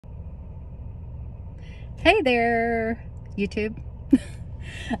Hey there, YouTube.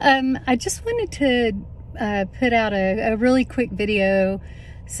 I just wanted to put out a really quick video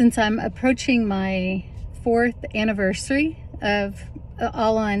since I'm approaching my 4th anniversary of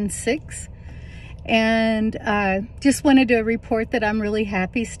All on 6. And just wanted to report that I'm really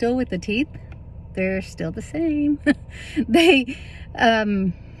happy still with the teeth. They're still the same. They, I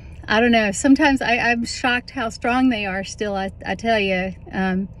don't know, sometimes I'm shocked how strong they are still, I tell you.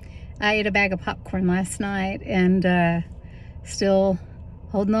 I ate a bag of popcorn last night and still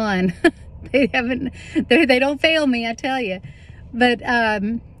holding on. They don't fail me, I tell you. But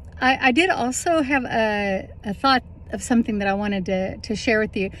I did also have a thought of something that I wanted to share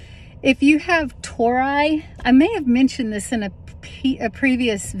with you. If you have Tori, I may have mentioned this in a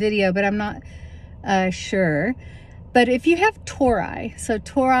previous video, but I'm not sure. But if you have Tori, so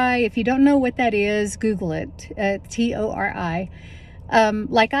Tori, if you don't know what that is, Google it, T-O-R-I.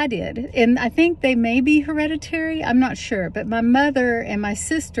 Like I did. And I think they may be hereditary. I'm not sure. But my mother and my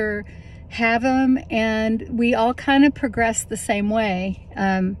sister have them, and we all kind of progress the same way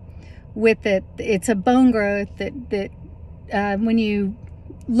with it. It's a bone growth that when you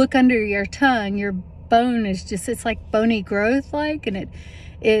look under your tongue, your bone is just, it's like bony growth like, and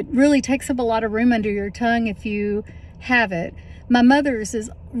it really takes up a lot of room under your tongue if you have it. My mother's is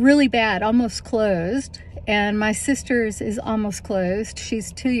really bad, almost closed. And my sister's is almost closed.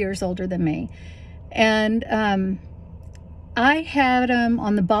 She's 2 years older than me. And I had them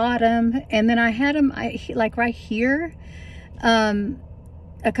on the bottom, and then I had them like right here.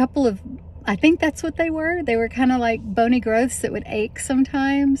 A couple of, I think that's what they were. They were kind of like bony growths that would ache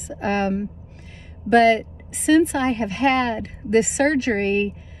sometimes. But since I have had this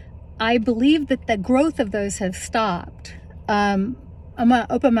surgery, I believe that the growth of those have stopped. I'm gonna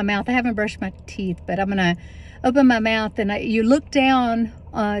open my mouth. I haven't brushed my teeth, but I'm gonna open my mouth, and you look down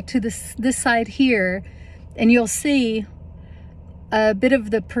to this side here, and you'll see a bit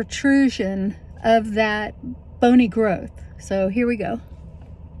of the protrusion of that bony growth. So here we go.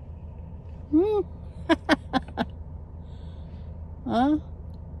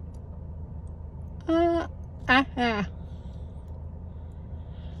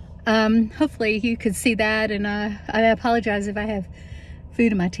 Hopefully you could see that, and I apologize if I have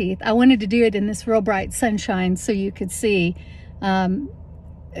food in my teeth. I wanted to do it in this real bright sunshine so you could see,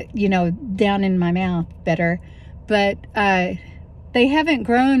 you know, down in my mouth better. But they haven't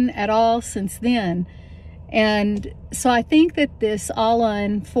grown at all since then. And so I think that this all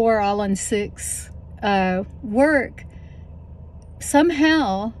on 4, all on 6 work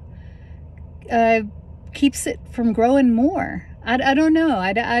somehow keeps it from growing more. I don't know.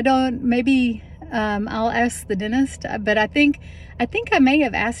 I don't, maybe I'll ask the dentist, but I think I may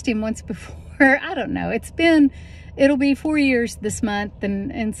have asked him once before. I don't know. It'll be 4 years this month,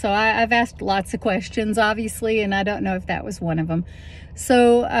 and so I've asked lots of questions, obviously, and I don't know if that was one of them.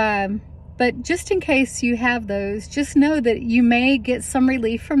 So, but just in case you have those, just know that you may get some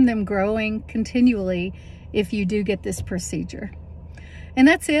relief from them growing continually if you do get this procedure. And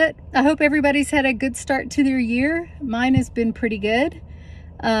that's it. I hope everybody's had a good start to their year. Mine has been pretty good.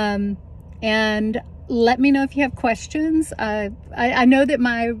 And let me know if you have questions. I know that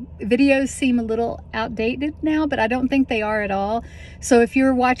my videos seem a little outdated now, but I don't think they are at all. So if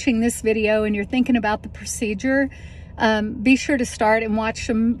you're watching this video and you're thinking about the procedure, be sure to start and watch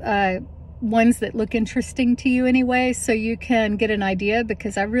some ones that look interesting to you anyway, so you can get an idea,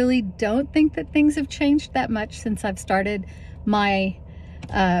 because I really don't think that things have changed that much since I've started my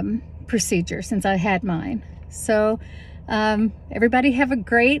procedure, since I had mine. So everybody have a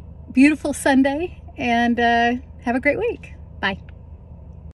great, beautiful Sunday, and have a great week. Bye.